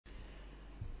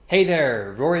Hey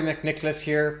there, Rory McNicholas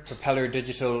here, Propeller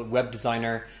Digital Web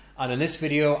Designer, and in this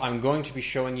video I'm going to be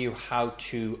showing you how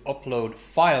to upload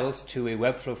files to a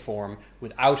Webflow form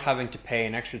without having to pay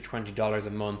an extra $20 a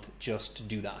month just to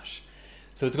do that.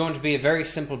 So it's going to be a very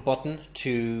simple button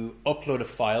to upload a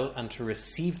file and to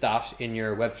receive that in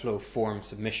your Webflow form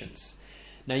submissions.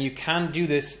 Now you can do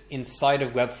this inside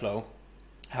of Webflow,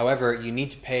 however you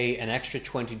need to pay an extra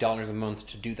 $20 a month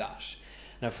to do that.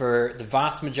 Now for the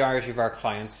vast majority of our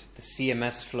clients, the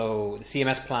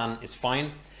CMS plan is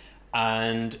fine,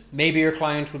 and maybe your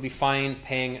client will be fine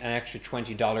paying an extra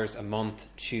 $20 a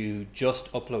month to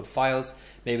just upload files.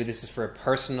 Maybe this is for a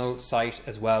personal site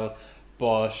as well,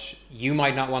 but you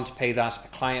might not want to pay that, a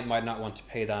client might not want to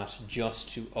pay that just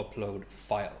to upload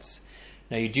files.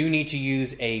 Now you do need to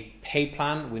use a pay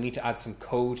plan. We need to add some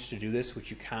code to do this, which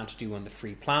you can't do on the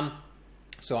free plan.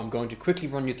 So I'm going to quickly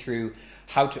run you through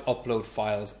how to upload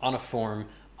files on a form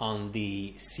on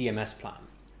the CMS plan.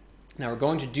 Now we're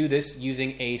going to do this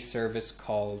using a service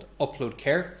called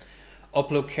Uploadcare.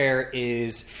 Uploadcare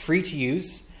is free to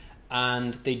use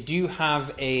and they do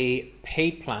have a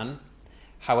pay plan.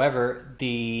 However,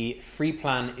 the free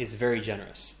plan is very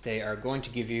generous. They are going to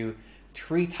give you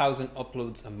 3,000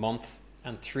 uploads a month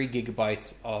and 3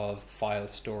 gigabytes of file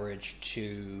storage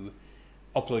to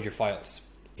upload your files.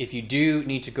 If you do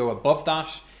need to go above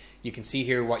that, you can see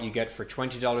here what you get for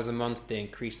 $20 a month. They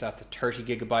increase that to 30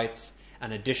 gigabytes.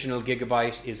 An additional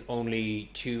gigabyte is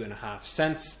only 2.5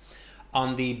 cents.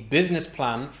 On the business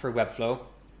plan for Webflow,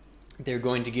 they're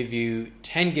going to give you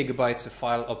 10 gigabytes of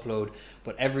file upload,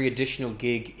 but every additional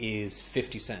gig is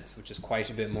 50 cents, which is quite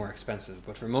a bit more expensive.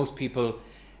 But for most people,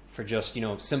 for just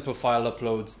simple file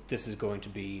uploads, this is going to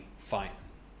be fine.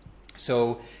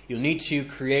 So you'll need to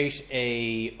create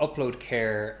a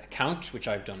Uploadcare account, which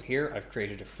I've done here. I've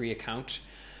created a free account,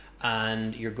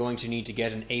 and you're going to need to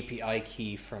get an API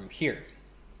key from here.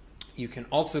 You can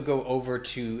also go over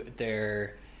to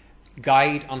their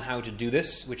guide on how to do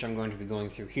this, which I'm going to be going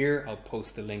through here. I'll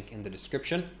post the link in the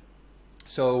description.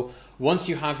 So once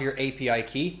you have your API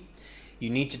key, you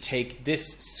need to take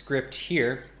this script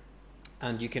here,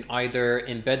 and you can either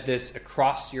embed this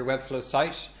across your Webflow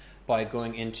site by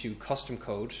going into custom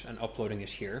code and uploading it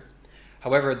here.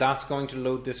 However, that's going to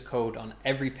load this code on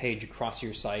every page across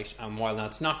your site, and while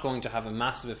that's not going to have a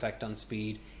massive effect on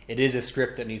speed, it is a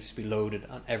script that needs to be loaded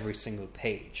on every single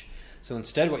page. So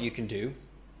instead what you can do,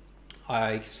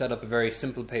 I've set up a very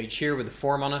simple page here with a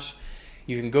form on it.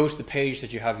 You can go to the page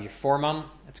that you have your form on.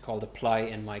 It's called apply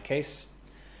in my case.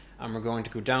 And we're going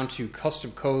to go down to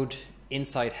custom code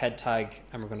inside head tag,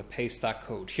 and we're going to paste that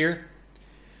code here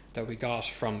that we got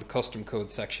from the custom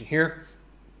code section here.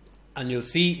 And you'll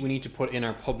see we need to put in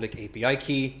our public API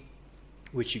key,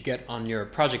 which you get on your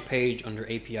project page under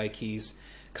API keys,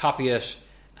 copy it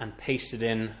and paste it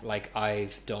in like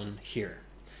I've done here.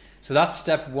 So that's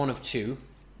step 1 of 2.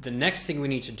 The next thing we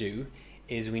need to do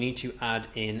is we need to add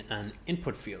in an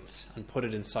input field and put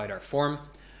it inside our form.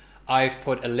 I've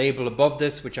put a label above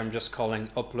this, which I'm just calling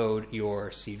upload your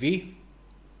CV.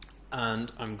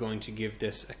 And I'm going to give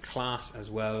this a class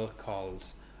as well called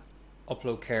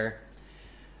Uploadcare.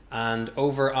 And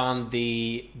over on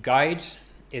the guide,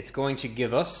 it's going to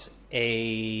give us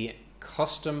a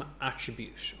custom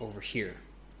attribute over here.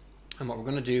 And what we're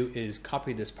going to do is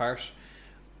copy this part,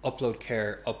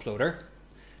 Uploadcare Uploader,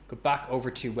 go back over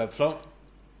to Webflow,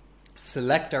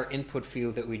 select our input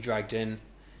field that we dragged in,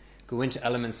 go into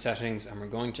element settings, and we're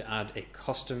going to add a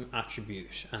custom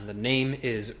attribute. And the name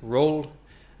is role,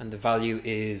 and the value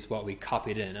is what we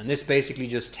copied in. And this basically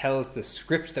just tells the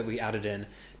script that we added in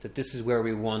that this is where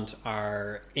we want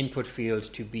our input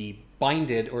field to be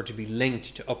binded or to be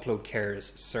linked to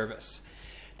Uploadcare's service.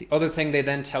 The other thing they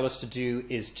then tell us to do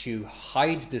is to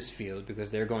hide this field, because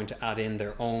they're going to add in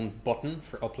their own button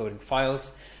for uploading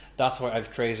files. That's why I've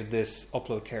created this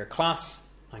Uploadcare class.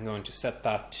 I'm going to set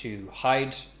that to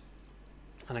hide,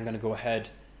 and I'm going to go ahead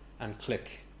and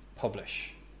click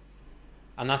publish.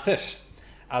 And that's it.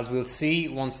 As we'll see,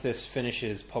 once this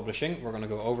finishes publishing, we're going to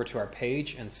go over to our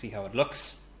page and see how it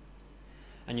looks.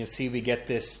 And you'll see we get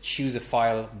this choose a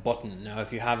file button. Now,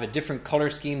 if you have a different color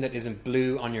scheme that isn't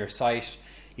blue on your site,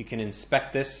 you can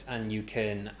inspect this and you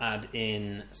can add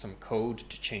in some code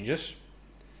to change it.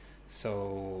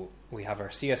 So we have our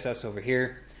CSS over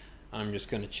here. I'm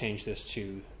just going to change this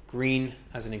to green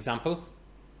as an example.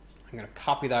 I'm going to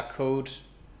copy that code.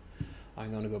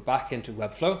 I'm going to go back into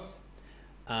Webflow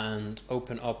and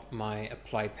open up my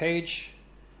apply page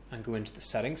and go into the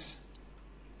settings.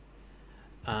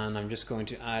 And I'm just going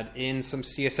to add in some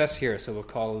CSS here. So we'll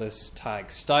call this tag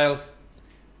style,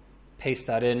 paste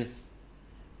that in,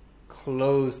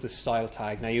 close the style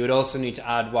tag. Now you would also need to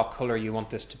add what color you want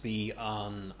this to be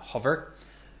on hover.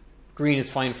 Green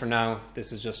is fine for now.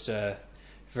 This is just a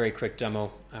very quick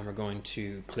demo, and we're going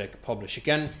to click publish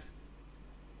again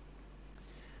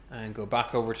and go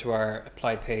back over to our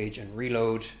apply page and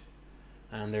reload,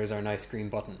 and there's our nice green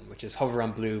button, which is hover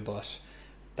on blue, but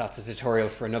that's a tutorial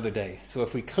for another day. So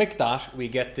if we click that, we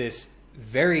get this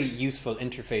very useful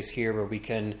interface here where we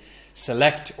can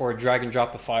select or drag and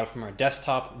drop a file from our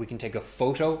desktop. We can take a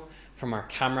photo from our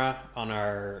camera on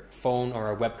our phone or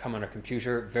our webcam on our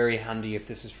computer. Very handy if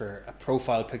this is for a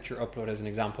profile picture upload as an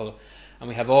example. And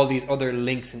we have all these other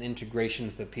links and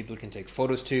integrations that people can take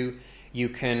photos to. You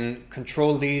can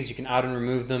control these, you can add and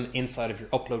remove them inside of your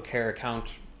Uploadcare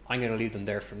account. I'm going to leave them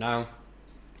there for now.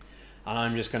 And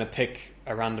I'm just going to pick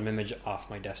a random image off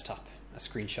my desktop, a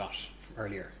screenshot from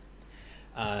earlier.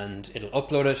 And it'll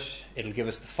upload it, it'll give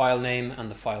us the file name and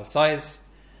the file size.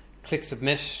 Click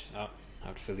submit. Oh, I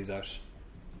have to fill these out.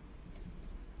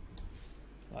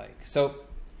 Like so.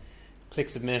 Click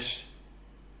submit.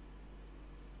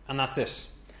 And that's it.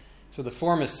 So the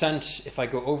form is sent. If I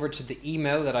go over to the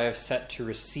email that I have set to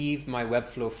receive my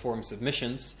Webflow form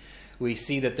submissions, we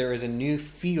see that there is a new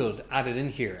field added in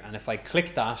here. And if I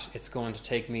click that, it's going to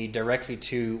take me directly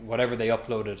to whatever they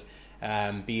uploaded.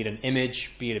 Be it an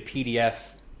image, be it a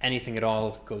PDF, anything at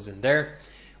all goes in there.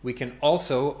 We can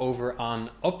also, over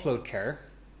on Uploadcare,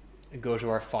 go to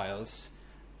our files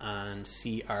and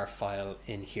see our file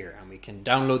in here. And we can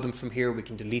download them from here, we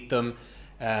can delete them.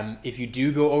 If you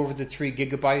do go over the 3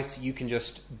 gigabytes, you can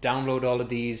just download all of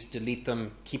these, delete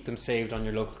them, keep them saved on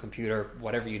your local computer,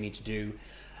 whatever you need to do.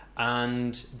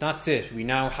 And that's it. We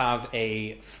now have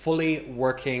a fully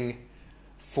working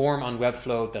form on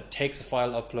Webflow that takes a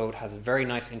file upload, has a very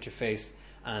nice interface,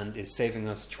 and is saving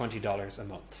us $20 a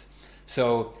month.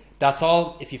 So that's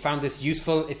all. If you found this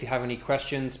useful, if you have any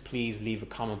questions, please leave a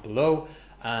comment below,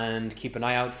 and keep an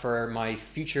eye out for my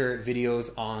future videos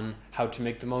on how to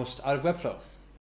make the most out of Webflow.